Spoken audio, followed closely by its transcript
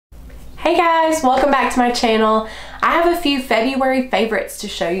Hey guys, welcome back to my channel. I have a few February favorites to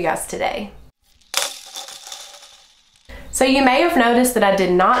show you guys today. So you may have noticed that I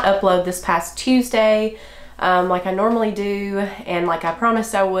did not upload this past Tuesday like I normally do and like I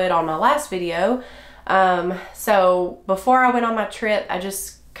promised I would on my last video. So before I went on my trip, I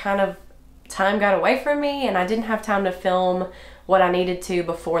just kind of, time got away from me and I didn't have time to film what I needed to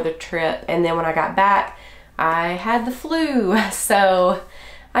before the trip. And then when I got back, I had the flu. So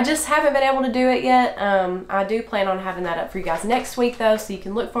I just haven't been able to do it yet. I do plan on having that up for you guys next week though, so you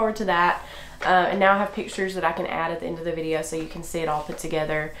can look forward to that. And now I have pictures that I can add at the end of the video so you can see it all put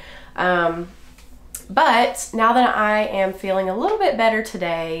together. But now that I am feeling a little bit better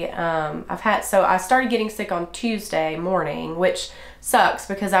today, so I started getting sick on Tuesday morning, which sucks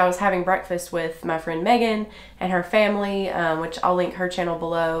because I was having breakfast with my friend Megan and her family, which I'll link her channel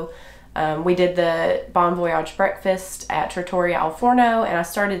below. We did the Bon Voyage breakfast at Trattoria Al Forno, and I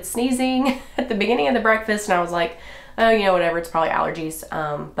started sneezing at the beginning of the breakfast, and I was like, oh, you know, whatever, it's probably allergies.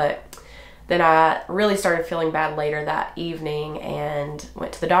 But then I really started feeling bad later that evening and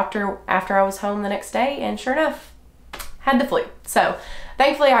went to the doctor after I was home the next day, and sure enough, had the flu. So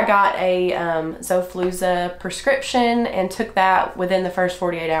thankfully I got a Xofluza prescription and took that within the first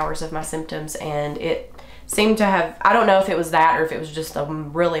 48 hours of my symptoms, and it seemed to have, I don't know if it was that or if it was just a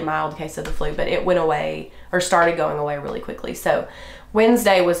really mild case of the flu, but it went away or started going away really quickly. So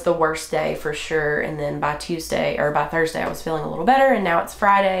Wednesday was the worst day for sure, and then by Thursday I was feeling a little better, and now it's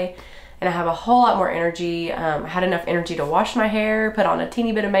Friday and I have a whole lot more energy. I had enough energy to wash my hair, put on a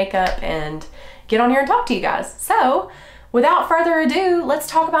teeny bit of makeup, and get on here and talk to you guys. So without further ado, let's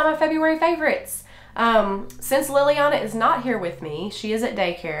talk about my February favorites. Since Liliana is not here with me, she is at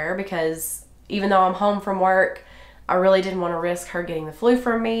daycare because even though I'm home from work, I really didn't want to risk her getting the flu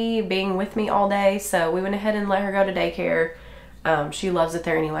from me, being with me all day. So we went ahead and let her go to daycare. She loves it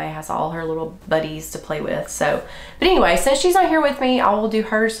there anyway, has all her little buddies to play with. So, but anyway, since she's not here with me, I will do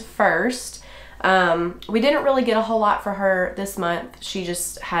hers first. We didn't really get a whole lot for her this month. She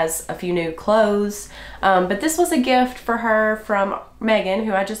just has a few new clothes. But this was a gift for her from Megan,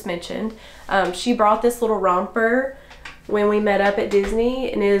 who I just mentioned. She brought this little romper when we met up at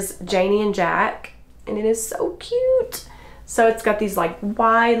Disney, and it is Janie and Jack, and it is so cute. So it's got these like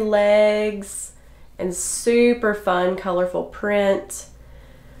wide legs and super fun colorful print.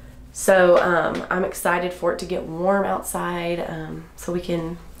 So I'm excited for it to get warm outside, so we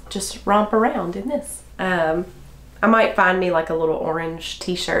can just romp around in this. I might find me like a little orange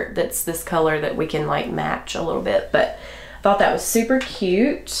t-shirt that's this color that we can like match a little bit, but I thought that was super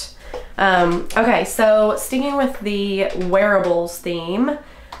cute. Okay, so sticking with the wearables theme,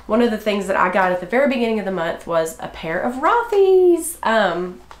 one of the things that I got at the very beginning of the month was a pair of Rothys.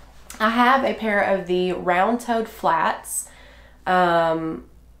 I have a pair of the round-toed flats. I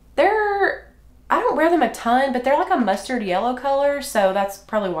don't wear them a ton, but they're like a mustard yellow color, so that's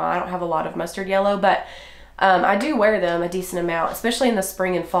probably why I don't have a lot of mustard yellow, but I do wear them a decent amount, especially in the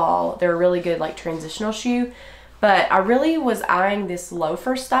spring and fall. They're a really good like transitional shoe. But I really was eyeing this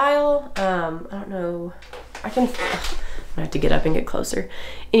loafer style. I don't know, I have to get up and get closer.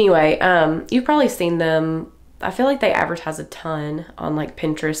 Anyway, you've probably seen them. I feel like they advertise a ton on like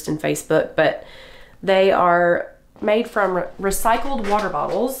Pinterest and Facebook, but they are made from recycled water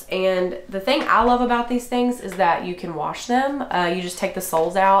bottles. And the thing I love about these things is that you can wash them. You just take the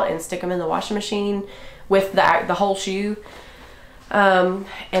soles out and stick them in the washing machine with the whole shoe. And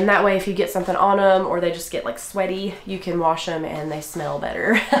that way if you get something on them or they just get like sweaty, you can wash them and they smell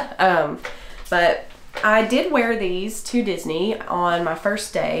better. But I did wear these to Disney on my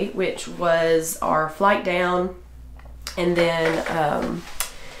first day, which was our flight down, and then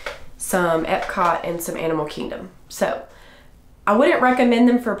some Epcot and some Animal Kingdom. So I wouldn't recommend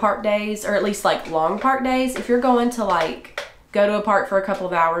them for park days, or at least like long park days. If you're going to like go to a park for a couple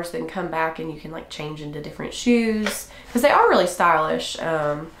of hours, then come back and you can like change into different shoes, because they are really stylish,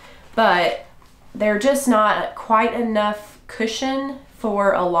 but they're just not quite enough cushion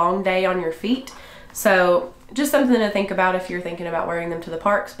for a long day on your feet. So just something to think about if you're thinking about wearing them to the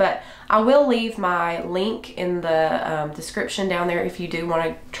parks. But I will leave my link in the description down there. If you do want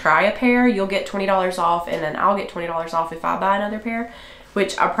to try a pair, you'll get $20 off, and then I'll get $20 off if I buy another pair,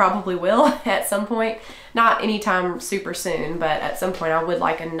 which I probably will at some point. Not anytime super soon, but at some point I would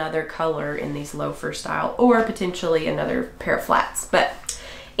like another color in these loafer style, or potentially another pair of flats. But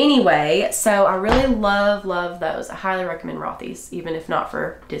anyway, so I really love those. I highly recommend Rothy's, even if not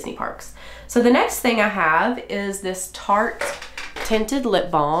for Disney parks. So the next thing I have is this Tarte tinted lip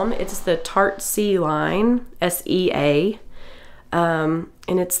balm. It's the Tarte Sea line, S-E-A.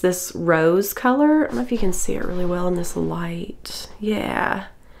 And it's this rose color. I don't know if you can see it really well in this light. Yeah.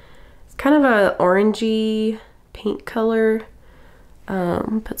 It's kind of a orangey pink color.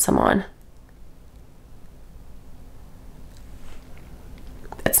 Put some on.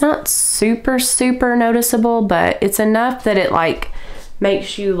 It's not super noticeable, but it's enough that it like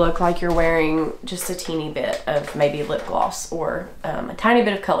makes you look like you're wearing just a teeny bit of maybe lip gloss or a tiny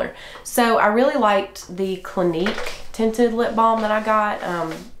bit of color. So I really liked the Clinique tinted lip balm that I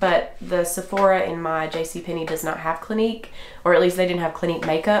got, but the Sephora in my JCPenney does not have Clinique, or at least they didn't have Clinique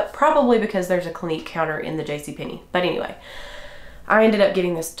makeup, probably because there's a Clinique counter in the JCPenney. But anyway, I ended up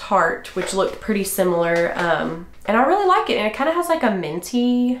getting this Tarte, which looked pretty similar, and I really like it, and it kind of has like a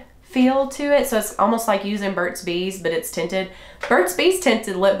minty feel to it, so it's almost like using Burt's Bees, but it's tinted. Burt's Bees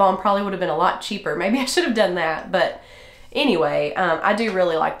tinted lip balm probably would have been a lot cheaper. Maybe I should have done that, but anyway, I do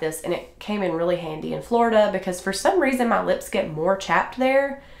really like this, and it came in really handy in Florida because for some reason my lips get more chapped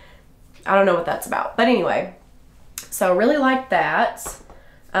there. I don't know what that's about, but anyway, so I really like that.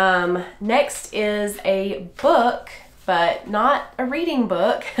 Next is a book, but not a reading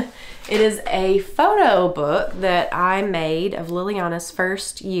book. It is a photo book that I made of Liliana's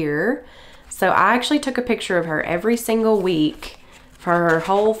first year. So I actually took a picture of her every single week for her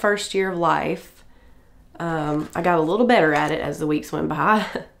whole first year of life. I got a little better at it as the weeks went by.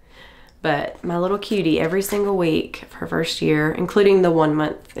 But my little cutie, every single week of her first year, including the 1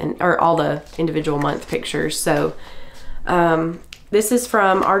 month, or all the individual month pictures. So this is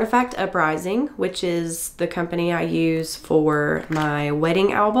from Artifact Uprising, which is the company I use for my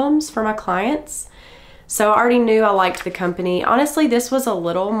wedding albums for my clients. So I already knew I liked the company. Honestly, this was a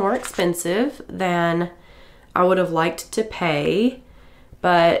little more expensive than I would have liked to pay,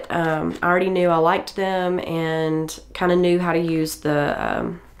 but I already knew I liked them and kind of knew how to use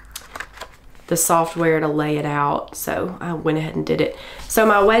the software to lay it out, so I went ahead and did it. So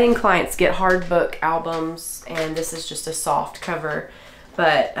my wedding clients get hard book albums, and this is just a soft cover,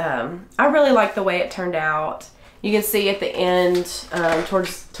 but I really like the way it turned out. You can see at the end,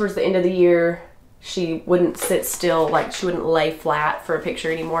 towards the end of the year, she wouldn't sit still, like she wouldn't lay flat for a picture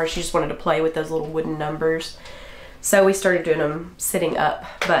anymore. She just wanted to play with those little wooden numbers. So we started doing them sitting up,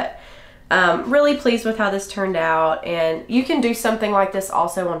 but really pleased with how this turned out. And you can do something like this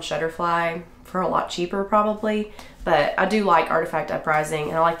also on Shutterfly for a lot cheaper probably, but I do like Artifact Uprising,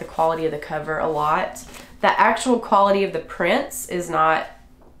 and I like the quality of the cover a lot. The actual quality of the prints is not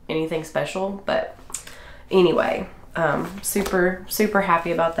anything special, but anyway, super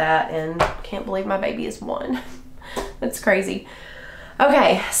happy about that, and can't believe my baby is 1. That's crazy.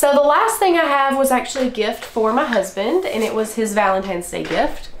 Okay, so the last thing I have was actually a gift for my husband, and it was his Valentine's Day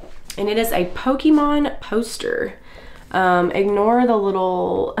gift, and it is a Pokemon poster. Ignore the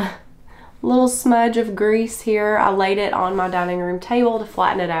little smudge of grease here. I laid it on my dining room table to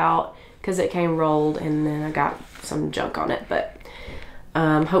flatten it out because it came rolled, and then I got some junk on it, but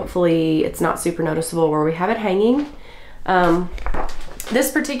hopefully it's not super noticeable where we have it hanging.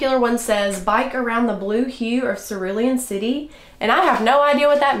 This particular one says, "Bike around the blue hue of Cerulean City," and I have no idea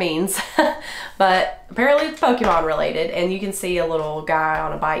what that means, but apparently it's Pokemon related, and you can see a little guy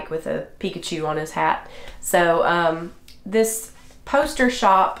on a bike with a Pikachu on his hat. So this poster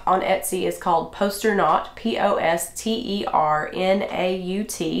shop on Etsy is called Posternaut,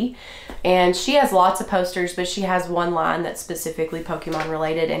 Posternaut, and she has lots of posters, but she has one line that's specifically Pokemon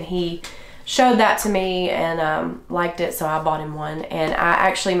related, and he showed that to me and liked it, so I bought him one, and I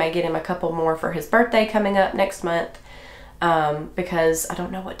actually may get him a couple more for his birthday coming up next month, because I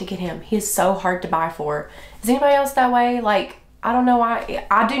don't know what to get him. He is so hard to buy for. Is anybody else that way? Like, I don't know why.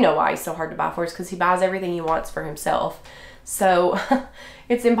 I do know why he's so hard to buy for. It's because he buys everything he wants for himself. So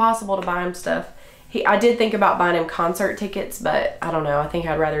it's impossible to buy him stuff. I did think about buying him concert tickets, but I don't know. I think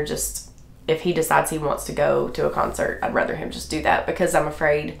I'd rather just, if he decides he wants to go to a concert, I'd rather him just do that, because I'm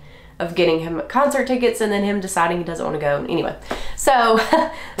afraid of getting him concert tickets and then him deciding he doesn't want to go. Anyway, so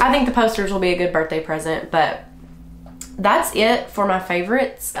I think the posters will be a good birthday present, but that's it for my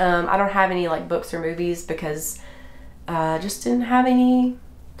favorites. I don't have any like books or movies because I just didn't have any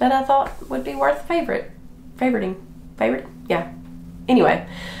that I thought would be worth favoriting. Yeah. Anyway,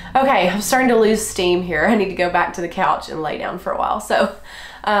 okay, I'm starting to lose steam here. I need to go back to the couch and lay down for a while. So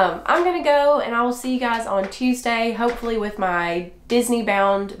I'm gonna go, and I will see you guys on Tuesday, hopefully with my Disney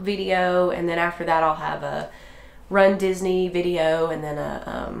bound video, and then after that I'll have a Run Disney video, and then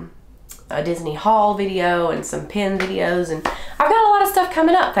a Disney haul video and some pin videos, and I've got a lot of stuff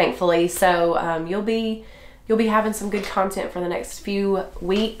coming up, thankfully. So you'll be having some good content for the next few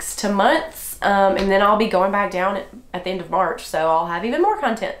weeks to months, and then I'll be going back down at the end of March, so I'll have even more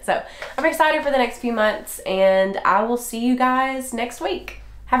content. So I'm excited for the next few months, and I will see you guys next week.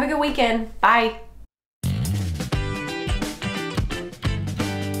 Have a good weekend. Bye.